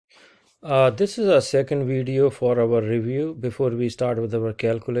This is our second video for our review before we start with our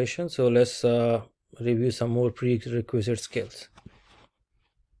calculation. So let's review some more prerequisite skills.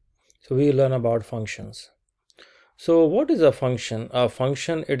 So we learn about functions. So what is a function? A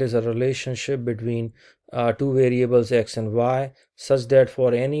function, it is a relationship between two variables x and y such that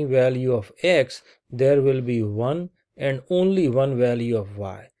for any value of x there will be one and only one value of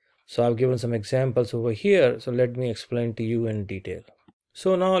y. So I've given some examples over here. So let me explain to you in detail.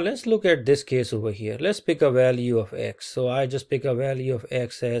 So now let's look at this case over here. Let's pick a value of x. So I just pick a value of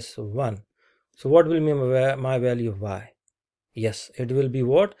x as 1. So what will be my value of y? Yes, it will be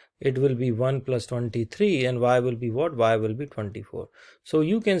what? It will be 1 plus 23, and y will be what? Y will be 24. So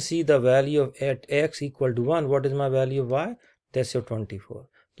you can see the value of at x equal to 1. What is my value of y? That's your 24.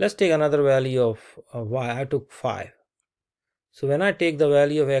 Let's take another value of y. I took 5. So when I take the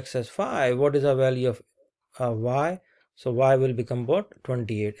value of x as 5, what is the value of y? So y will become what?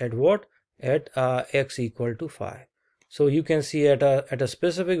 28. At what? At x equal to 5. So you can see at a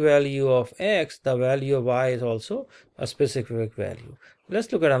specific value of x, the value of y is also a specific value.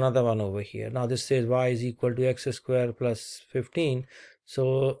 Let's look at another one over here. Now this says y is equal to x square plus 15.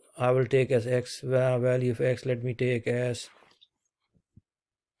 So I will take as x value of x. Let me take as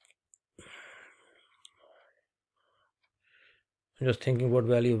I'm just thinking what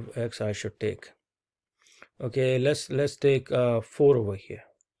value of x I should take. Okay, let's take 4 over here,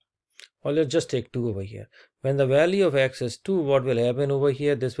 or let's just take 2 over here. When the value of x is 2, what will happen over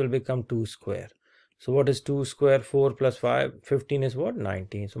here? This will become 2 square. So what is 2 square? 4 plus 5, 15 is what?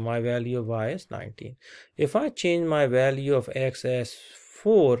 19. So my value of y is 19. If I change my value of x as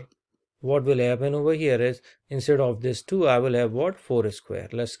 4, what will happen over here is instead of this 2, I will have what? 4 square.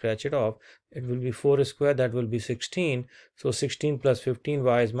 Let's scratch it off. It will be 4 square, that will be 16. So 16 plus 15,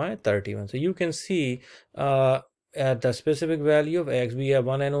 y is my 31. So you can see at the specific value of x, we have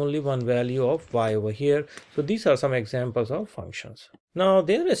one and only one value of y over here. So these are some examples of functions. Now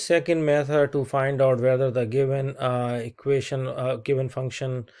there is second method to find out whether the given equation, given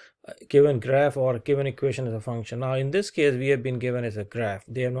function, given graph or given equation is a function. Now in this case we have been given as a graph.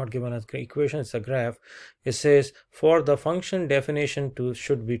 They have not given us equation, it's a graph. It says for the function definition to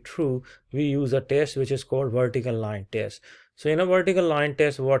should be true, we use a test which is called vertical line test. So in a vertical line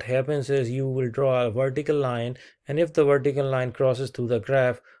test, what happens is you will draw a vertical line, and if the vertical line crosses through the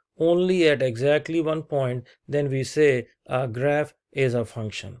graph only at exactly one point, then we say a graph is a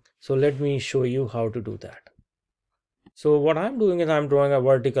function. So let me show you how to do that. So what I'm doing is I'm drawing a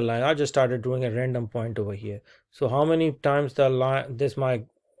vertical line. I just started drawing a random point over here. So how many times the line, my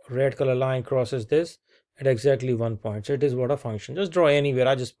red color line crosses this? At exactly one point. So it is what a function. Just draw anywhere.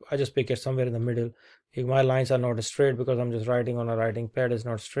 I just pick it somewhere in the middle. If my lines are not straight because I'm just writing on a writing pad, is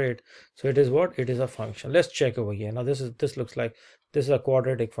not straight. So it is what? It is a function. Let's check over here. Now this looks like this is a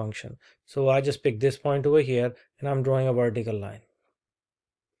quadratic function. So I just pick this point over here and I'm drawing a vertical line.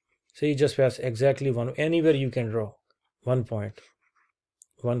 So you just press exactly one, anywhere you can draw. 1 point,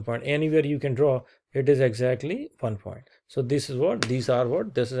 1 point, anywhere you can draw, it is exactly 1 point. So this is what these are.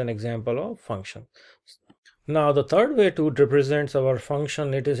 What this is an example of function. Now the third way to represent our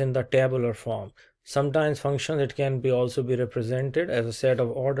function, it is in the tabular form. Sometimes functions, it can be also be represented as a set of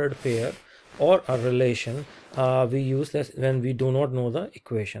ordered pair or a relation. We use this when we do not know the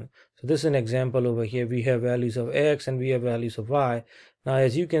equation. So this is an example over here. We have values of x and we have values of y. Now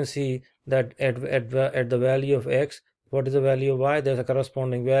as you can see that at the value of x, what is the value of y? There's a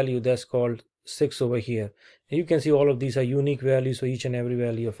corresponding value that's called 6 over here. And you can see all of these are unique values for each and every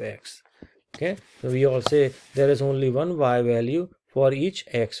value of x. Okay, so we all say there is only one y value for each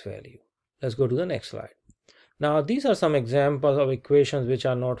x value. Let's go to the next slide. Now these are some examples of equations which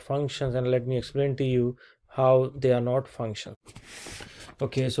are not functions, and let me explain to you how they are not functions.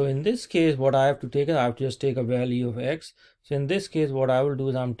 Okay, so in this case what I have to take is I have to just take a value of x. So in this case what I will do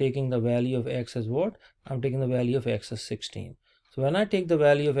is I'm taking the value of x as what? I'm taking the value of x as 16. So when I take the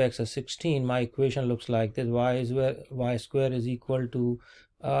value of x as 16, my equation looks like this. Y square is equal to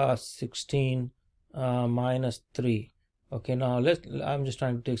 16 minus 3. Okay, now I'm just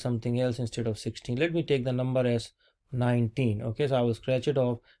trying to take something else instead of 16. Let me take the number as 19. Okay, so I will scratch it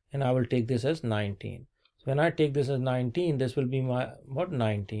off and I will take this as 19. So when I take this as 19, this will be my what?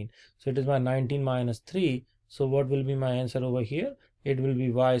 19. So it is my 19 minus 3. So what will be my answer over here? It will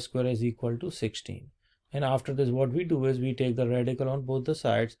be y square is equal to 16. And after this, what we do is we take the radical on both the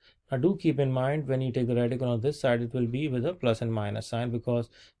sides. Now do keep in mind, when you take the radical on this side, it will be with a plus and minus sign, because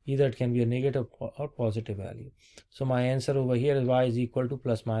either it can be a negative or positive value. So my answer over here is y is equal to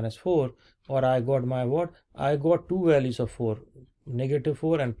plus minus 4, or I got my what? I got two values of 4, negative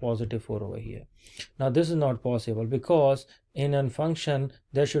 4 and positive 4 over here. Now this is not possible, because in a function,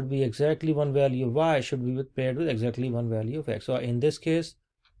 there should be exactly one value of y should be paired with exactly one value of x. So in this case,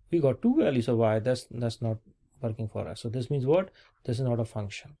 we got two values of y. That's not working for us. So this means what? This is not a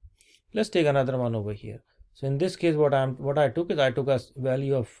function. Let's take another one over here. So in this case, what I took is I took a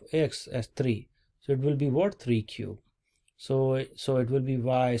value of x as 3. So it will be what? 3 cube. So it will be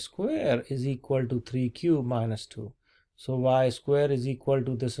y square is equal to 3 cube minus 2. So y square is equal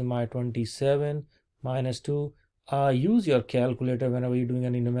to, this is my 27 minus 2. Use your calculator whenever you're doing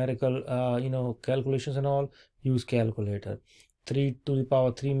any numerical calculations and all. Use calculator. 3 to the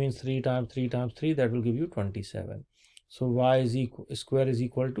power 3 means 3 times 3 times 3, that will give you 27. So y is square is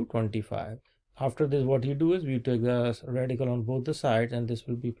equal to 25. After this, what you do is we take the radical on both the sides, and this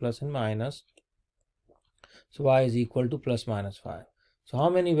will be plus and minus. So y is equal to plus minus 5. So how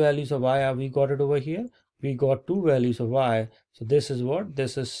many values of y have we got it over here? We got two values of y. So this is what?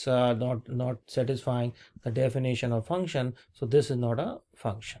 This is not satisfying the definition of function. So this is not a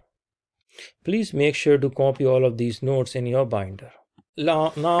function. Please make sure to copy all of these notes in your binder.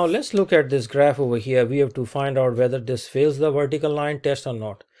 Now let's look at this graph over here. We have to find out whether this fails the vertical line test or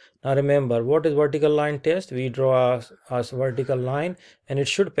not. Now remember, what is vertical line test? We draw a vertical line, and it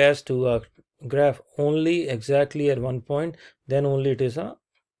should pass to a graph only exactly at one point, then only it is a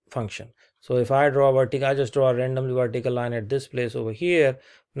function. So if I draw vertical, I just draw a randomly vertical line at this place over here.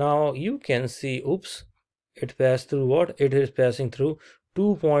 Now you can see, oops, it passed through what? It is passing through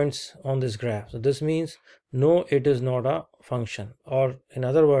 2 points on this graph. So this means no, it is not a function, or in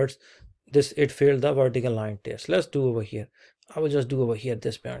other words, it failed the vertical line test. Let's do over here. I will just do over here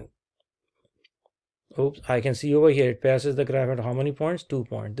this point. Oops, I can see over here it passes the graph at how many points? 2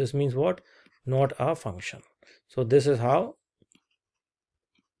 points. This means what? Not a function. So this is how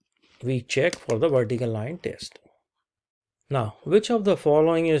we check for the vertical line test. Now, which of the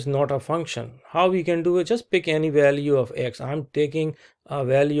following is not a function? How we can do it? Just pick any value of x. I'm taking a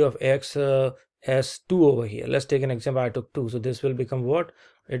value of x as 2 over here. Let's take an example. I took 2. So this will become what?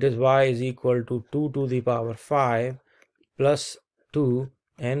 It is y is equal to 2 to the power 5 plus 2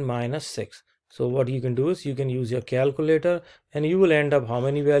 and minus 6. So what you can do is you can use your calculator, and you will end up how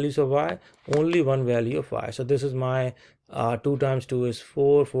many values of y? Only one value of y. So this is my 2 times 2 is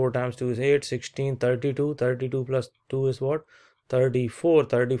 4, 4 times 2 is 8, 16, 32, 32 plus 2 is what? 34,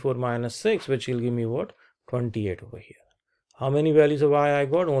 34 minus 6, which will give me what? 28 over here. How many values of y I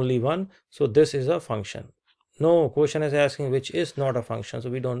got? Only one. So this is a function. No, question is asking which is not a function.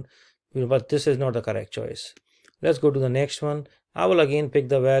 So but this is not the correct choice. Let's go to the next one. I will again pick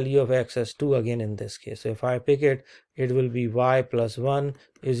the value of x as 2 again in this case. So if I pick it, it will be y plus 1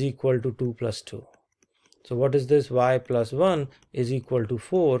 is equal to 2 plus 2. So what is this? Y plus 1 is equal to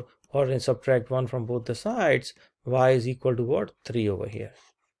 4, or in subtract 1 from both the sides, y is equal to what? 3 over here.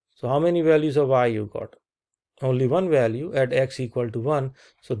 So how many values of y you got? Only one value at x equal to 1.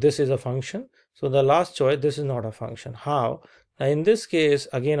 So this is a function. So the last choice, this is not a function. How? Now in this case,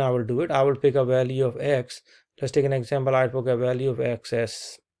 again I will do it. I will pick a value of x. Let's take an example. I pick a value of x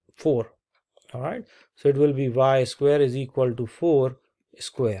as 4. All right. So it will be y square is equal to 4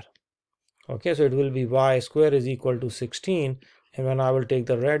 square. Okay, so it will be y square is equal to 16, and when I will take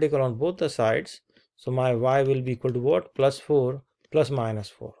the radical on both the sides, so my y will be equal to what? Plus 4 plus minus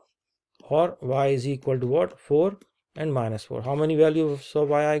 4, or y is equal to what? 4 and minus 4. How many values of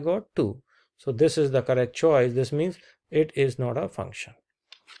y I got? 2. So this is the correct choice. This means it is not a function.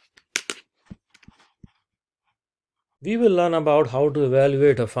 We will learn about how to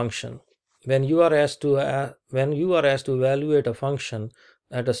evaluate a function. When you are asked to evaluate a function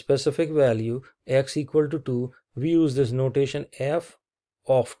at a specific value x equal to 2, we use this notation f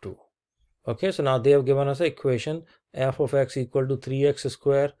of 2. Okay, so now they have given us an equation f of x equal to 3x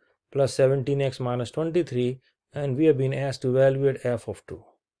square plus 17x minus 23, and we have been asked to evaluate f of 2.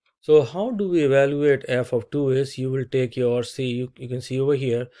 So how do we evaluate f of 2 is you will take your you can see over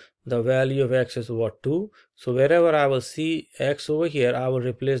here the value of x is what? 2. So wherever I will see x over here, I will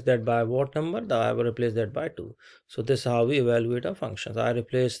replace that by what number? I will replace that by 2. So this is how we evaluate a function. So I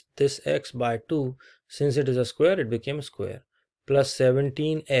replace this x by 2. Since it is a square, it became a square. Plus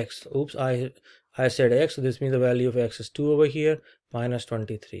 17x. Oops, I said x, so this means the value of x is 2 over here, minus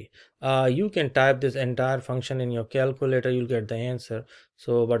 23. You can type this entire function in your calculator, you'll get the answer.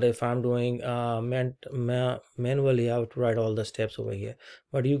 So but if I'm doing manually, I have to write all the steps over here,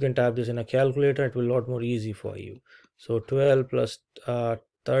 but you can type this in a calculator, it will be a lot more easy for you. So 12 plus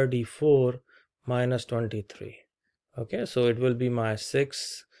 34 minus 23. Okay, so it will be my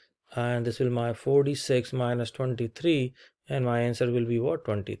 6, and this will be my 46 minus 23, and my answer will be what?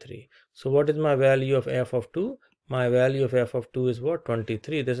 23. So what is my value of f of 2? My value of f of 2 is what?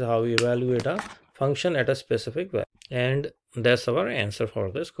 23. This is how we evaluate a function at a specific value. And that's our answer for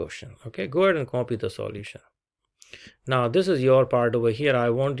this question. Okay, go ahead and copy the solution. Now this is your part over here. I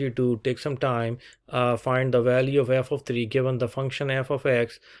want you to take some time, find the value of f of 3 given the function f of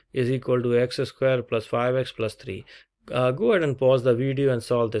x is equal to x squared plus 5x plus 3. Go ahead and pause the video and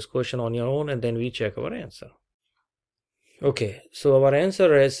solve this question on your own, and then we check our answer. Okay, so our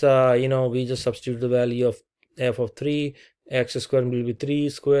answer is, we just substitute the value of f of 3, x squared will be 3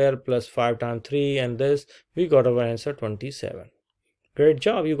 square plus 5 times 3, and this, we got our answer 27. Great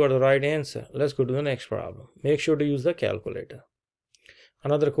job, you got the right answer. Let's go to the next problem. Make sure to use the calculator.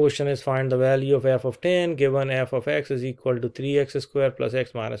 Another question is find the value of f of 10 given f of x is equal to 3x squared plus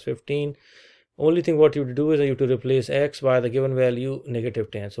x minus 15. Only thing what you do is you have to replace x by the given value negative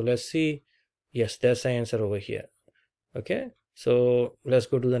 10. So let's see. Yes, that's the answer over here. Okay, so let's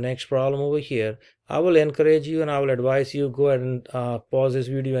go to the next problem over here. I will encourage you and I will advise you, go ahead and pause this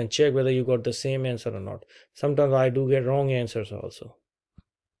video and check whether you got the same answer or not. Sometimes I do get wrong answers also.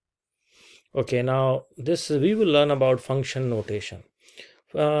 Okay, now this we will learn about function notation.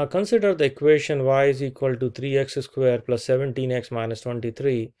 Consider the equation y is equal to 3x squared plus 17x minus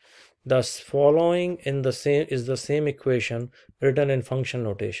 23. Thus following in the same is the same equation written in function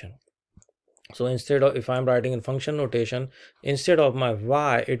notation. So instead of, if I'm writing in function notation, instead of my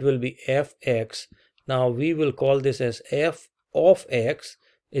y, it will be fx. Now we will call this as f of x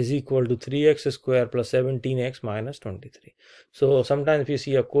is equal to 3x squared plus 17x minus 23. So sometimes if you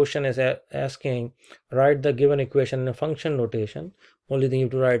see a question is asking, write the given equation in a function notation, only thing you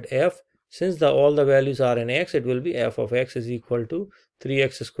have to write f. Since all the values are in x, it will be f of x is equal to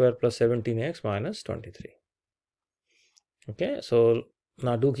 3x squared plus 17x minus 23. Okay, so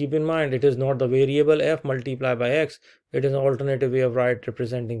now do keep in mind, it is not the variable f multiplied by x, it is an alternative way of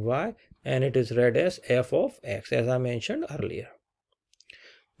representing y, and it is read as f of x, as I mentioned earlier.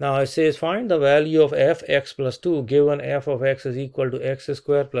 Now it says find the value of fx plus 2 given f of x is equal to x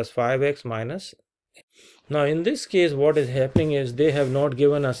squared plus 5x minus. Now in this case what is happening is they have not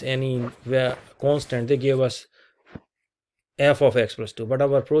given us any constant, they gave us f of x plus 2, but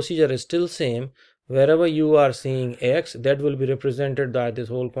our procedure is still same. Wherever you are seeing x, that will be represented by this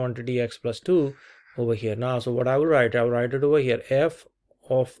whole quantity x plus 2 over here. Now so what I will write it over here, f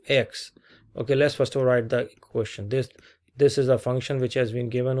of x. Okay, let's first of all write the equation. This is a function which has been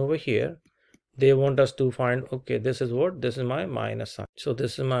given over here. They want us to find, okay, this is what, this is my minus sign, so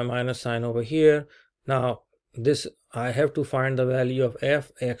this is my minus sign over here. Now this, I have to find the value of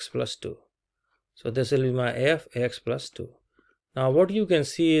fx plus 2, so this will be my fx plus 2. Now what you can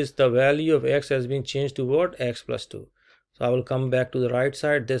see is the value of x has been changed to what, x plus 2. So I will come back to the right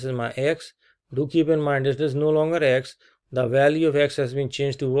side. This is my x. Do keep in mind it is no longer x. The value of x has been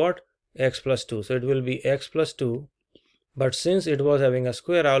changed to what, x plus 2. So it will be x plus 2, but since it was having a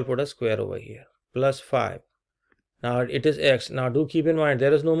square, I will put a square over here, plus 5. Now it is x. Now do keep in mind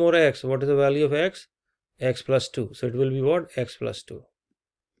there is no more x. What is the value of x? X plus 2. So it will be what, x plus 2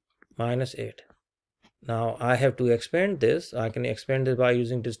 minus 8. Now I have to expand this. I can expand this by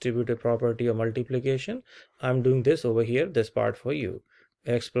using distributive property of multiplication. I'm doing this over here, this part for you.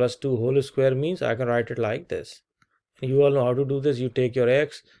 X plus 2 whole square means I can write it like this. You all know how to do this. You take your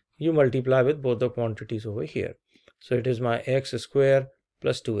x, you multiply with both the quantities over here. So it is my x square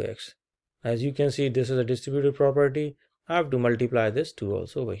plus 2x. As you can see, this is a distributive property. I have to multiply this 2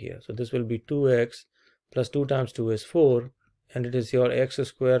 also over here. So this will be 2x plus 2 times 2 is 4, and it is your x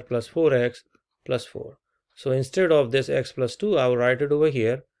square plus 4x plus 4. So instead of this x plus 2, I will write it over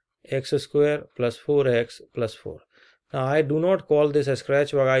here, x square plus 4x plus 4. Now I do not call this a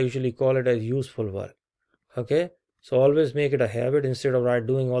scratch work, I usually call it as useful work. Okay, so always make it a habit. Instead of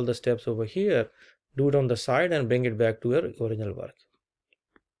doing all the steps over here, do it on the side and bring it back to your original work.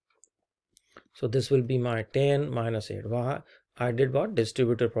 So this will be my 10 minus 8. Why? I did what?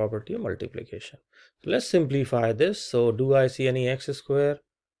 Distributive property of multiplication. So let's simplify this. So do I see any x square?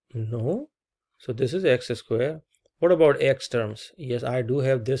 No. So this is x square. What about x terms? Yes, I do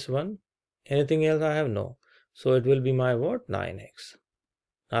have this one. Anything else I have? No. So it will be my what? 9x.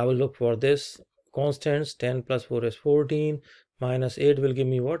 I will look for this constants. 10 plus 4 is 14. Minus 8 will give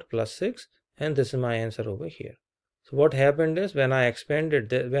me what? Plus 6. And this is my answer over here. So what happened is when I expanded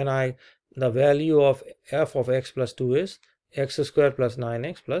the value of f of x plus 2 is x square plus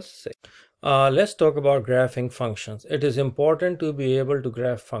 9x plus 6. Let's talk about graphing functions. It is important to be able to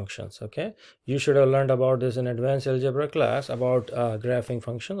graph functions. Okay, you should have learned about this in advanced algebra class about graphing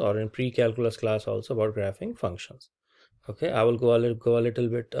functions, or in pre-calculus class also about graphing functions. Okay, I will go a little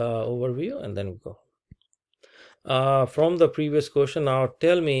bit overview and then go. from the previous question. Now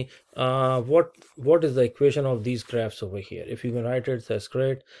tell me what is the equation of these graphs over here. If you can write it, that's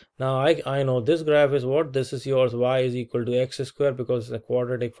great. Now I know this graph is what, this is yours, y is equal to x square, because it's a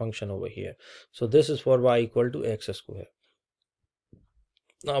quadratic function over here. So this is for y equal to x square.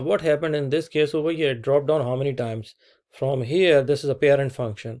 Now what happened in this case over here, it dropped down how many times? From here, this is a parent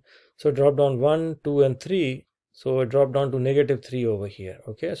function, so it dropped down 1, 2 and 3. So it dropped down to -3 over here.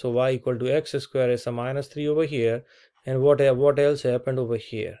 Okay, so y equal to x square is a -3 over here. And what else happened over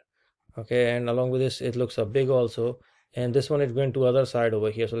here? Okay, and along with this it looks a big also, and this one is going to other side over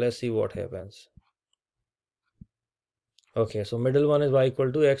here. So let's see what happens. Okay, so middle one is y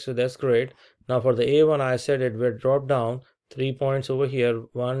equal to x, so that's great. Now for the a1, I said it will drop down 3 points over here,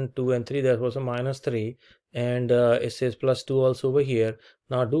 1, 2 and 3. That was a -3, and it says +2 also over here.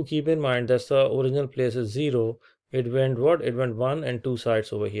 Now do keep in mind that the original place is 0. It went what? It went 1 and 2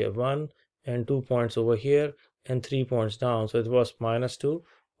 sides over here, 1 and 2 points over here, and 3 points down. So it was -2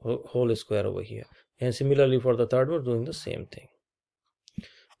 whole square over here. And similarly for the third one, doing the same thing.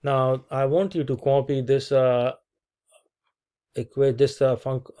 Now I want you to copy this equate this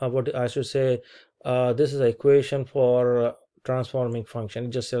what I should say, this is an equation for transforming function.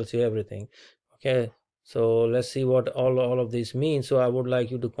 It just tells you everything. Okay, so let's see what all of these mean. So I would like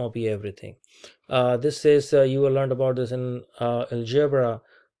you to copy everything. This says you will learn about this in algebra.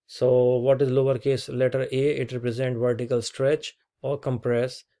 So what is lowercase letter a? It represents vertical stretch or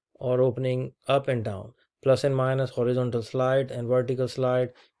compress or opening up and down. Plus and minus, horizontal slide and vertical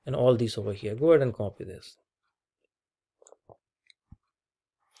slide, and all these over here. Go ahead and copy this.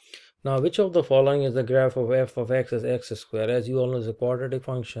 Now, which of the following is the graph of f of x as x square? As you all know, is a quadratic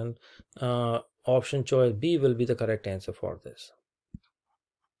function. Option choice B will be the correct answer for this.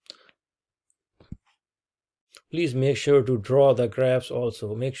 Please make sure to draw the graphs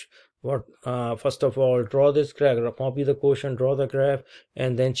also. First of all, draw this graph, copy the question, draw the graph,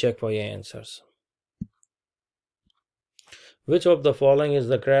 and then check for your answers. Which of the following is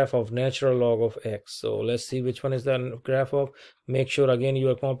the graph of natural log of x? So let's see which one is the graph of. Make sure again you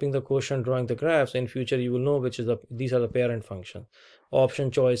are copying the question, drawing the graphs. In future you will know which is these are the parent function.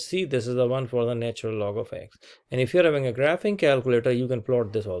 Option choice C, this is the one for the natural log of x. And if you're having a graphing calculator, you can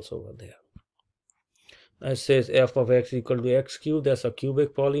plot this also over there. It says f of x equal to x cubed. That's a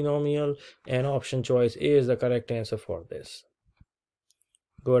cubic polynomial, and option choice A is the correct answer for this.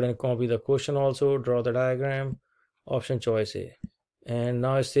 Go ahead and copy the question also, draw the diagram. Option choice A. And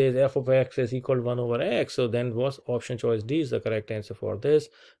now it says f of x is equal to 1 over x. So then was option choice D is the correct answer for this.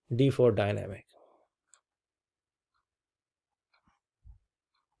 D for dynamic.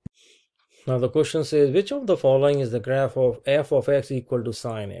 Now the question says which of the following is the graph of f of x equal to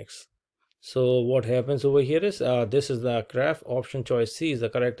sine x? So what happens over here is this is the graph. Option choice C is the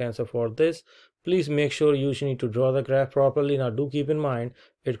correct answer for this. Please make sure you need to draw the graph properly. Now do keep in mind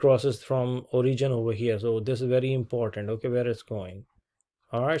it crosses from origin over here, so this is very important. Okay, where it's going.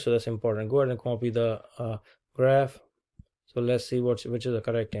 All right, so that's important. Go ahead and copy the graph. So let's see which is the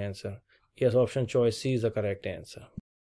correct answer. Yes, option choice C is the correct answer.